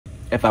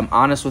if I'm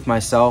honest with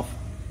myself,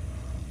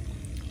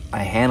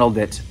 I handled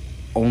it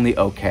only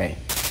okay.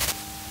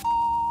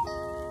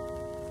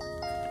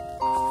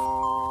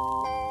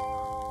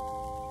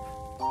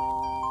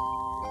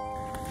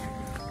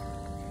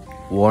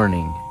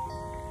 Warning,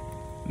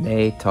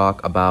 may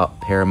talk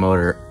about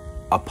paramotor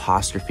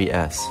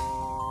 '(S).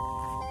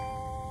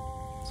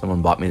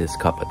 Someone bought me this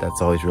cup, but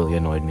that's always really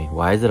annoyed me.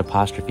 Why is it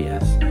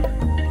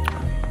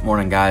 '(S)?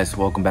 Morning guys,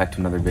 welcome back to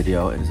another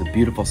video. It is a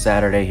beautiful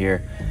Saturday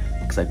here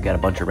because I've got a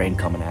bunch of rain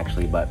coming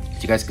actually, but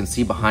as you guys can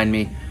see behind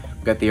me,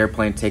 I've got the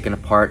airplane taken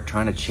apart,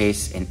 trying to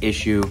chase an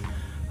issue.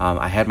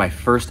 I had my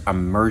first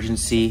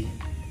emergency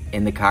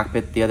in the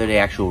cockpit the other day,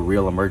 actual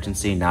real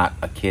emergency, not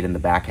a kid in the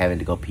back having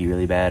to go pee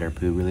really bad or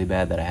poo really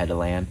bad that I had to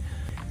land.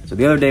 So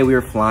the other day we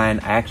were flying,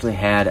 I actually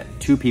had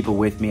two people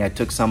with me. I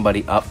took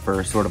somebody up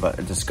for sort of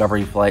a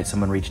discovery flight.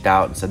 Someone reached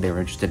out and said they were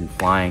interested in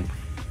flying.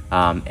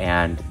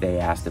 And they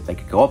asked if they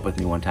could go up with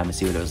me one time to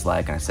see what it was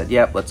like. And I said,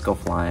 yep, let's go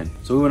flying.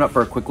 So we went up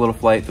for a quick little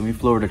flight. Then we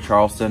flew over to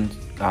Charleston,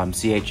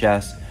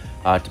 CHS,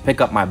 to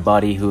pick up my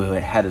buddy who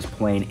had his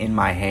plane in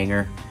my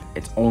hangar.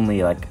 It's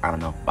only like, I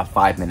don't know, a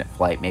 5-minute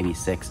flight, maybe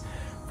 6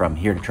 from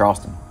here to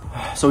Charleston.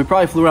 So we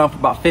probably flew around for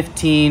about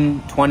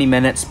 15, 20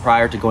 minutes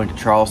prior to going to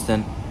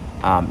Charleston.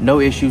 No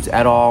issues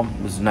at all.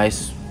 It was a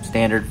nice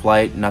standard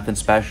flight, nothing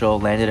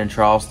special. Landed in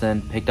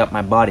Charleston, picked up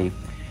my buddy.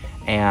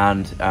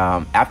 And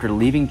after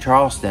leaving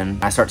Charleston,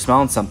 I start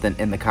smelling something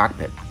in the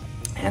cockpit.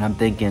 And I'm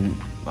thinking,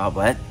 well,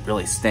 that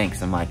really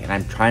stinks. And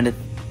I'm trying to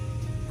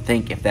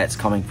think if that's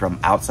coming from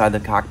outside the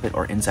cockpit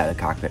or inside the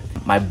cockpit.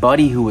 My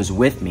buddy who was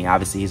with me,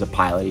 obviously he's a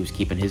pilot, he was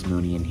keeping his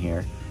moonie in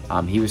here.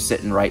 He was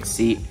sitting right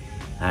seat.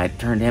 I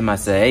turned to him, I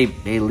said,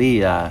 hey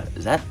Lee,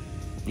 is that,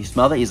 you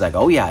smell that? He's like,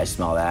 oh yeah, I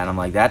smell that. And I'm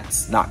like,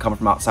 that's not coming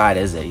from outside,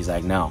 is it? He's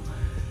like, no.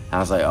 I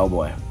was like, oh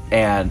boy.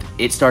 And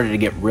it started to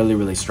get really,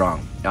 really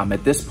strong.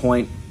 At this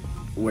point,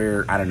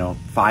 we're, I don't know,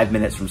 5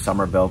 minutes from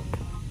Summerville,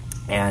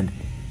 and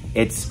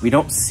we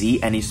don't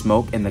see any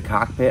smoke in the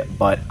cockpit,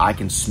 but I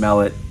can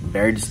smell it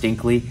very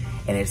distinctly,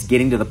 and it's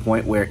getting to the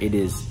point where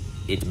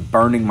it's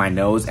burning my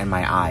nose and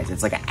my eyes.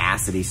 It's like an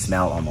acidy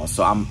smell almost.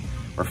 So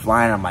we're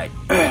flying, I'm like,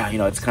 you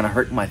know, it's kind of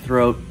hurting my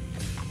throat.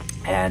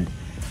 And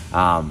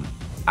I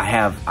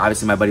have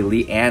obviously my buddy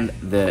Lee and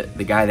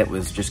the guy that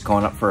was just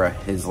going up for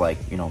his, like,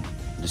 you know,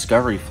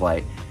 discovery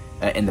flight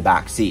in the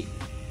back seat.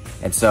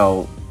 And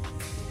so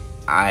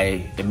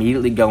I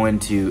immediately go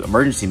into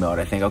emergency mode.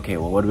 I think, okay,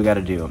 well, what do we got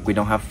to do? We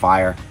don't have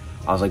fire.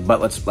 I was like, but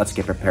let's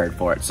get prepared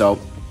for it. So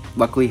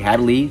luckily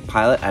had Lee,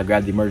 pilot. I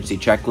grabbed the emergency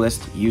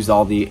checklist, used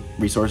all the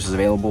resources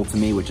available to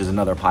me, which is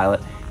another pilot,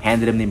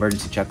 handed him the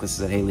emergency checklist,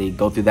 said, hey Lee,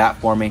 go through that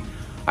for me.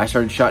 I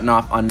started shutting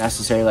off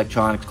unnecessary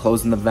electronics,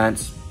 closing the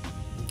vents.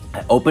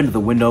 I opened the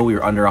window. We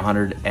were under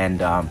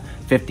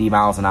 150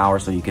 miles an hour,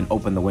 so you can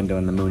open the window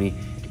in the Mooney,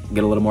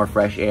 get a little more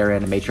fresh air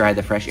in, and make sure I had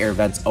the fresh air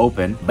vents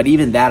open. But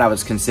even that, I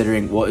was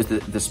considering, well, is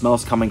the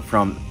smells coming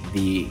from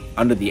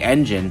under the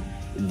engine,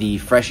 the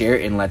fresh air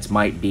inlets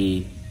might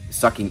be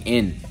sucking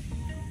in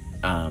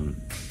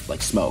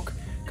like smoke,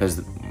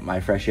 because my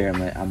fresh air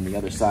inlet on the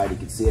other side, you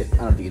can see it. I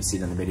don't know if you can see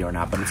it in the video or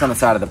not, but it's on the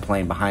side of the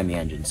plane behind the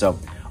engine. So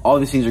all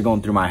these things are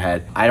going through my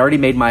head. I'd already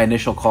made my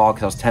initial call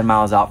because I was 10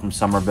 miles out from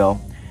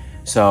Summerville.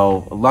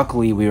 So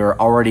luckily we were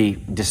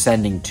already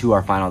descending to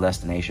our final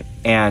destination.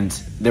 And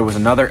there was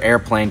another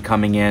airplane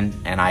coming in,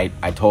 and I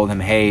told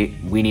him, hey,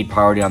 we need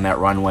priority on that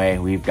runway.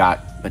 We've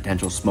got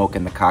potential smoke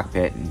in the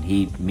cockpit. And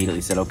he immediately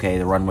said, okay,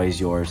 the runway's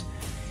yours.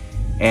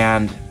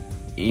 And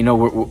you know,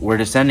 we're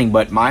descending,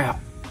 but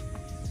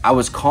I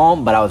was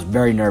calm, but I was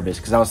very nervous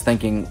because I was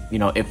thinking, you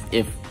know,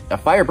 if a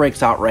fire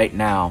breaks out right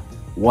now,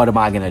 what am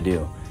I gonna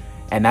do?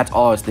 And that's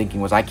all I was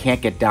thinking, was I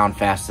can't get down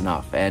fast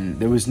enough. And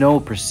there was no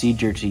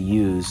procedure to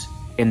use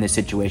in this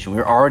situation. We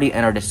were already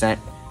in our descent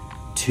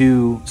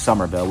to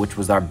Summerville, which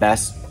was our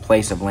best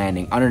place of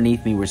landing.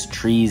 Underneath me was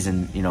trees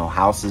and, you know,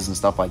 houses and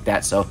stuff like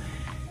that. So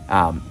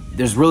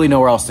there's really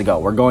nowhere else to go.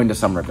 We're going to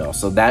Summerville.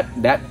 So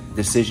that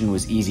decision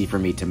was easy for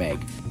me to make.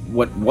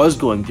 What was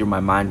going through my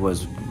mind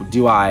was,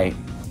 do I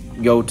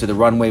go to the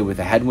runway with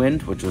a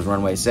headwind, which was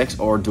runway 6,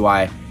 or do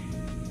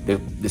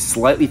the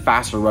slightly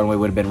faster runway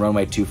would have been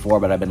runway 24,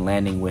 but I've been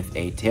landing with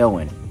a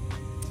tailwind.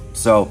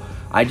 So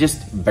I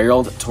just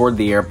barreled toward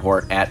the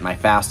airport at my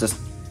fastest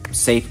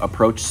safe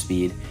approach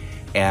speed,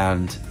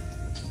 and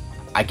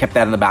I kept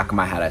that in the back of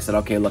my head. I said,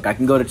 okay, look, I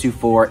can go to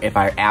 24 if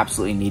I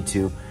absolutely need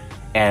to,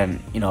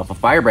 and you know, if a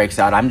fire breaks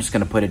out, I'm just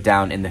gonna put it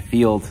down in the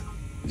field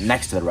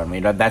next to the runway.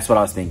 That's what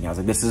I was thinking. I was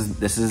like, this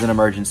is an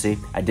emergency.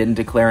 I didn't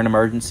declare an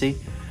emergency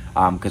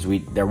because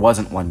there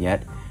wasn't one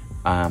yet,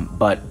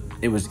 but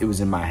it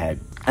was in my head.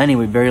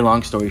 Anyway, very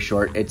long story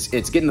short, it's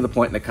getting to the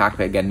point in the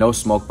cockpit, again, no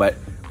smoke, but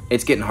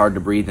it's getting hard to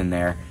breathe in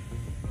there.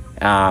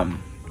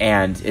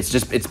 And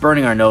it's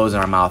burning our nose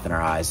and our mouth and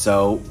our eyes.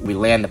 So we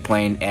land the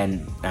plane,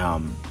 and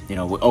you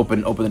know, we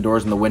open the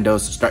doors and the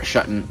windows, start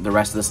shutting the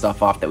rest of the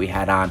stuff off that we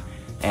had on,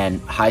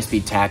 and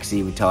high-speed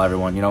taxi. We tell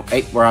everyone, you know,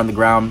 hey, we're on the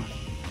ground,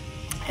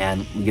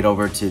 and we get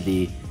over to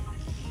the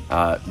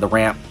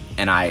ramp,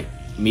 and I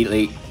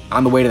immediately,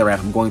 on the way to the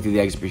ramp, I'm going through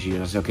the exit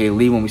procedure. I said, okay,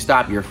 Lee, when we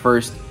stop, your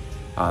first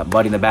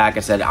buddy in the back, I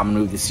said, I'm gonna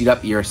move the seat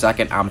up, you're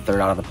second, I'm third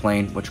out of the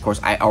plane, which of course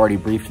I already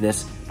briefed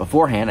this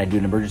beforehand. I do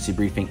an emergency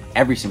briefing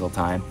every single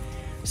time.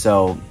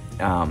 So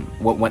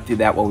what went through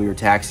that while we were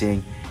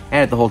taxiing, and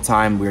at the whole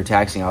time we were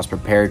taxiing, I was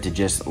prepared to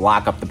just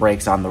lock up the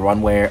brakes on the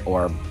runway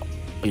or,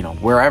 you know,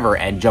 wherever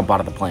and jump out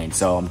of the plane.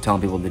 So I'm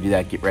telling people to do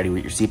that, get ready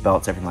with your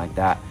seatbelts, everything like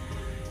that.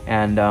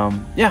 And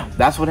yeah,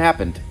 that's what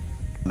happened.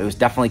 It was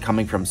definitely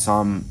coming from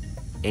some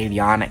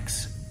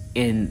avionics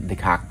in the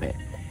cockpit.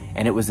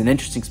 And it was an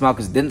interesting smell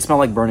because it didn't smell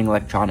like burning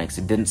electronics.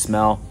 It didn't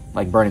smell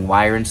like burning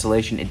wire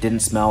insulation. It didn't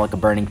smell like a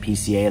burning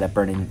PCA, that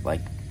burning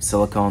like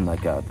silicone,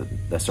 like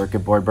the circuit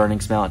board burning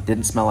smell. It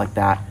didn't smell like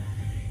that.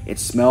 It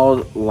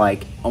smelled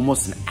like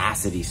almost an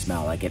acidy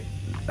smell. Like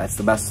that's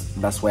the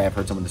best way I've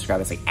heard someone describe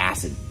it. It's like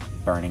acid,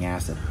 burning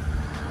acid.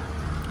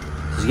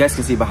 So as you guys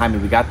can see behind me,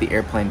 we got the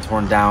airplane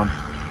torn down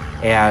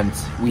and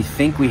we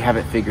think we have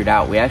it figured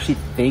out. We actually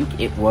think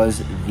it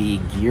was the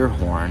gear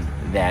horn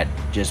that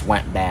just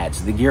went bad.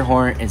 So the gear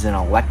horn is an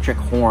electric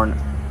horn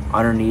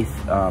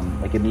underneath,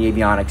 like in the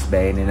avionics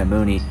bay and in a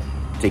Mooney.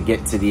 To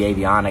get to the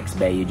avionics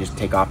bay, you just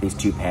take off these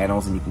two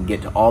panels and you can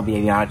get to all the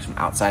avionics from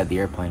outside the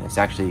airplane. It's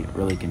actually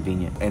really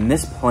convenient. In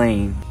this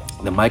plane,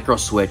 the micro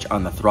switch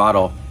on the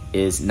throttle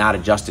is not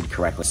adjusted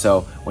correctly.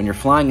 So when you're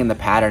flying in the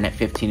pattern at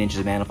 15 inches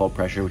of manifold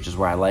pressure, which is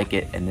where I like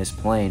it in this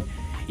plane,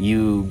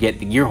 you get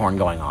the gear horn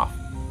going off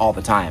all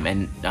the time.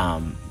 And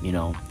you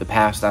know, the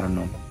past, I don't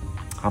know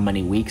how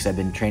many weeks I've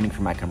been training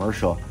for my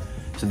commercial.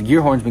 So the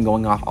gear horn's been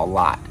going off a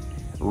lot.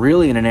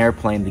 Really, in an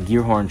airplane, the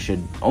gear horn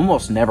should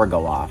almost never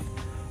go off.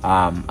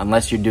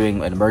 Unless you're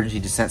doing an emergency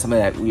descent, something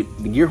that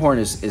the gear horn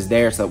is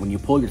there so that when you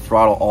pull your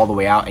throttle all the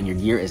way out and your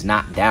gear is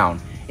not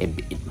down, it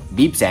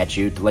beeps at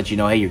you to let you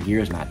know, hey, your gear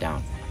is not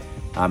down.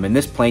 In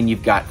this plane,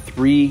 you've got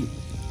three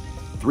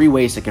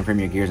ways to confirm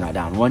your gear is not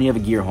down. One, you have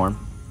a gear horn.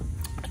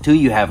 Two,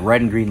 you have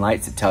red and green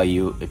lights that tell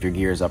you if your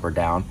gear is up or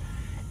down.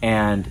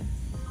 And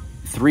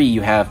three,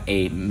 you have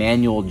a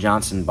manual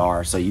Johnson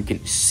bar so you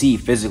can see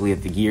physically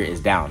if the gear is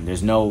down.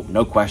 There's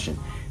no question.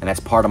 And that's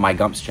part of my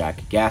GUMPS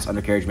check. Gas,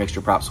 undercarriage,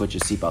 mixture, prop,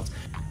 switches, seatbelts.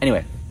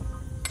 Anyway,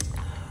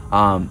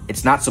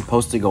 it's not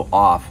supposed to go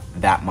off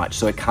that much.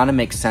 So it kind of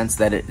makes sense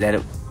that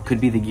it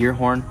could be the gear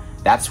horn.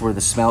 That's where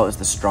the smell is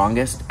the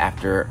strongest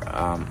after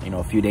you know,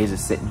 a few days of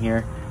sitting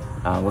here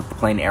with the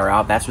plane air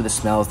out. That's where the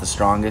smell is the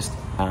strongest.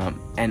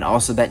 And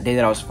also that day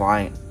that I was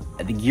flying,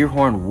 the gear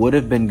horn would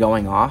have been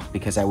going off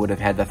because I would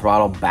have had the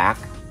throttle back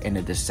in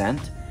a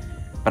descent.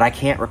 But I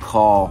can't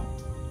recall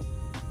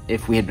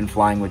if we had been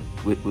flying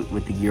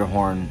with the gear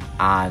horn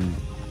on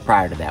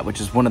prior to that, which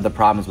is one of the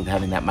problems with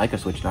having that micro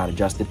switch not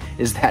adjusted,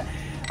 is that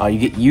you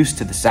get used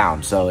to the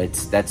sound. So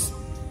that's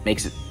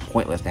makes it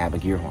pointless to have a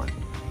gear horn.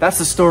 That's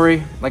the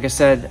story. Like I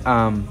said,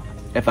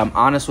 if I'm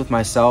honest with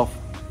myself,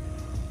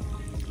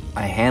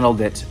 I handled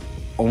it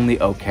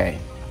only okay.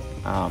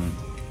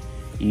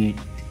 You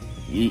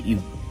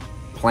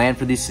plan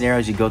for these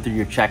scenarios, you go through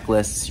your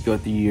checklists, you go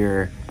through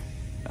your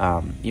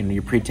you know,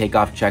 your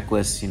pre-takeoff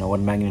checklist. You know, what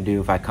am I going to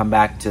do if I come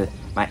back to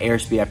my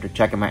airspeed after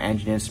checking my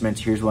engine instruments?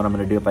 Here's what I'm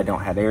going to do if I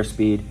don't have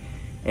airspeed.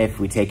 If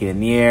we take it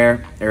in the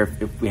air, or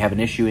if we have an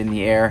issue in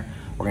the air,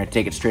 we're going to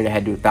take it straight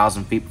ahead to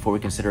 1,000 feet before we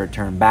consider a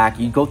turn back.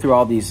 You go through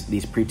all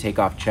these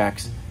pre-takeoff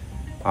checks,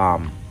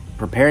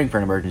 preparing for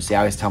an emergency. I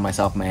always tell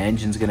myself my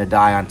engine's going to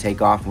die on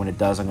takeoff. When it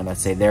does, I'm going to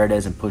say there it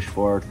is and push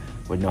forward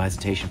with no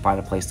hesitation, find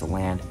a place to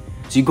land.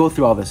 So you go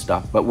through all this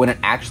stuff, but when it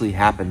actually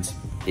happens,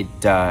 I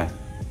don't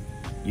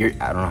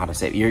know how to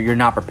say it. You're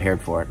not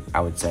prepared for it,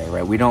 I would say,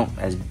 right? We don't,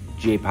 as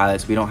GA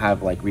pilots, we don't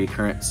have like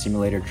recurrent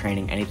simulator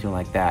training, anything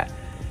like that.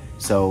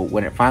 So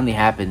when it finally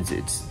happens,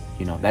 it's,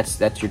 you know, that's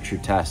your true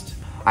test.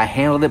 I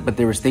handled it, but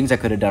there was things I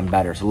could have done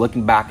better. So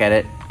looking back at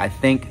it, I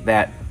think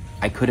that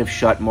I could have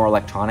shut more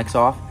electronics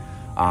off.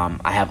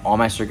 I have all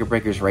my circuit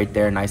breakers right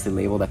there, nicely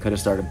labeled. I could have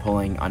started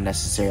pulling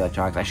unnecessary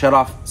electronics. I shut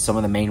off some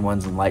of the main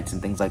ones and lights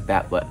and things like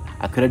that, but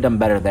I could have done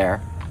better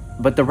there.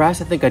 But the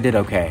rest, I think I did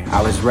okay.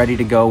 I was ready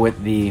to go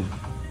with the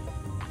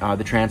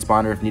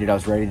transponder if needed. I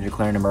was ready to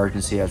declare an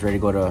emergency. I was ready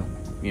to go to,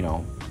 you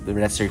know, the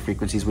necessary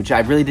frequencies, which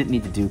I really didn't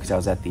need to do because I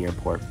was at the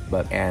airport.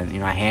 And you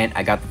know,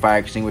 I got the fire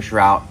extinguisher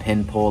out,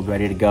 pin pulled,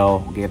 ready to go.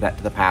 Gave that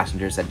to the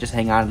passengers. Said, just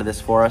hang on to this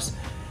for us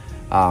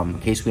in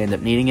case we end up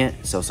needing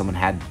it. So someone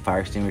had the fire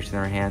extinguisher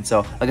in their hand.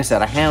 So like I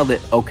said, I handled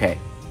it okay.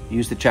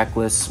 Used the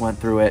checklists, went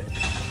through it,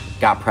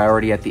 got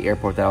priority at the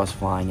airport that I was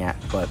flying at,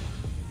 but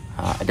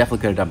I definitely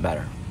could have done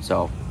better.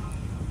 So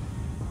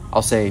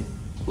I'll say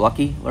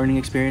lucky learning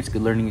experience,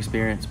 good learning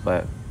experience,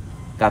 but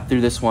got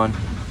through this one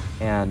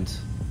and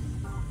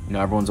you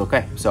know, everyone's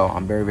okay. So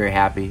I'm very, very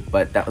happy,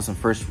 but that was the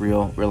first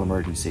real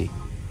emergency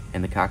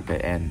in the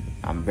cockpit, and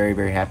I'm very,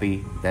 very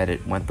happy that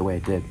it went the way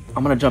it did.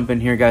 I'm gonna jump in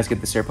here, guys, get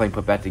this airplane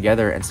put back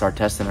together and start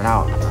testing it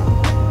out.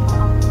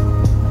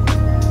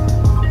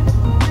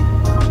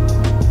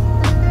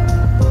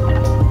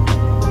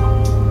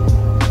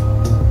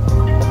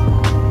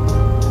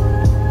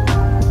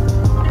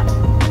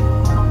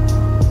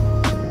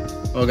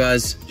 Well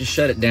guys, just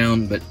shut it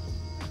down, but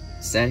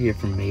sat here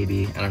for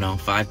maybe, I don't know,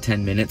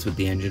 5-10 minutes with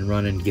the engine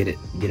running, get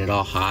it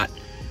all hot.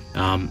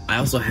 I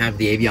also have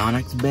the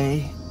avionics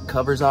bay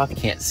covers off. You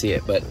can't see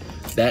it, but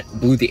that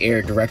blew the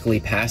air directly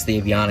past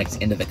the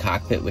avionics into the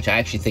cockpit, which I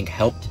actually think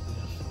helped,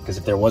 because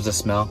if there was a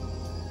smell,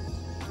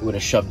 it would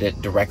have shoved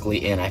it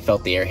directly in. I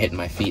felt the air hitting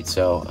my feet,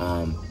 so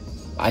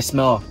I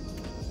smell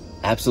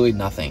absolutely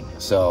nothing.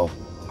 So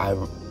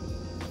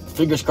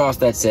fingers crossed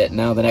that's it.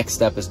 Now the next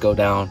step is go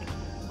down,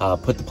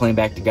 put the plane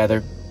back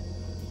together,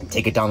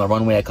 take it down the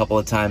runway a couple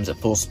of times at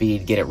full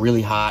speed, get it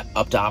really hot,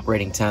 up to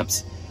operating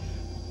temps,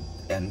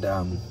 and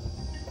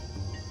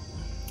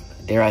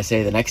dare I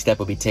say, the next step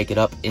would be take it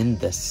up in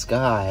the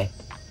sky,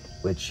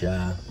 which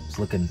is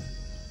looking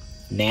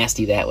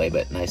nasty that way,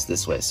 but nice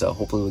this way. So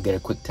hopefully we'll get a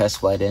quick test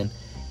flight in.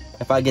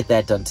 If I get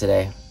that done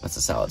today, that's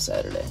a solid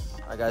Saturday.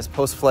 All right, guys,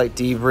 post-flight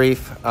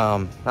debrief.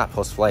 Not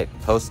post-flight,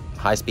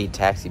 post-high-speed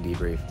taxi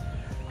debrief.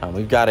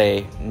 We've got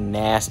a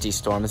nasty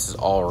storm. This is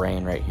all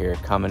rain right here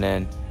coming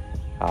in,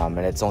 and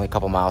it's only a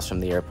couple miles from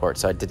the airport,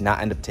 so I did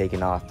not end up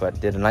taking off, but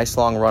did a nice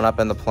long run up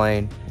in the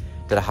plane,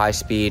 did a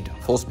high-speed,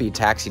 full-speed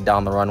taxi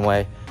down the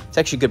runway. It's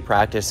actually good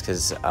practice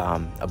because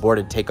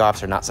aborted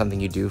takeoffs are not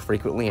something you do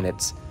frequently, and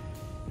it's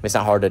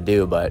not hard to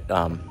do, but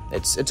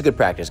it's a good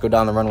practice. Go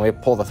down the runway,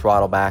 pull the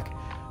throttle back,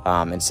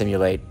 and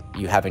simulate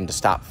you having to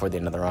stop before the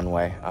end of the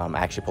runway. I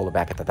actually pulled it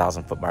back at the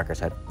 1,000-foot marker,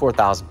 so I had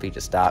 4,000 feet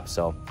to stop,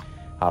 so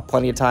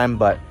plenty of time,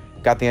 but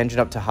got the engine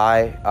up to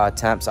high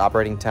temps,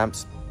 operating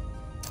temps,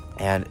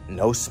 and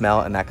no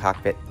smell in that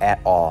cockpit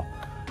at all.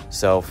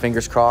 So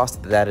fingers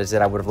crossed that is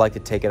it. I would have liked to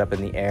take it up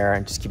in the air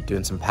and just keep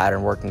doing some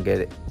pattern work and get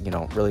it,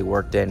 really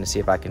worked in to see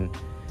if I can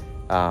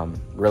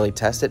really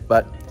test it.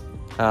 But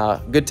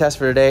good test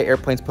for today.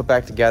 Airplane's put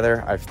back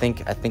together. I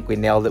think we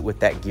nailed it with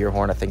that gear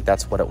horn. I think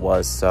that's what it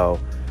was. So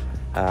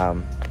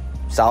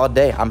solid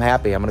day. I'm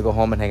happy. I'm gonna go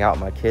home and hang out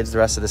with my kids the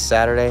rest of this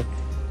Saturday.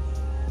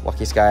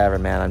 Luckiest guy ever,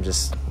 man. I'm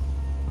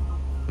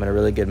in a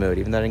really good mood.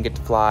 Even though I didn't get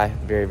to fly,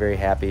 very, very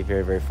happy,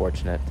 very, very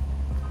fortunate.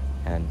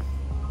 And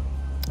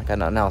I got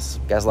nothing else.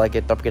 If you guys like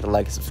it, don't forget to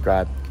like and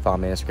subscribe. Follow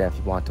me on Instagram if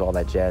you want to, all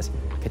that jazz.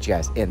 Catch you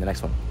guys in the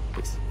next one.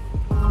 Peace.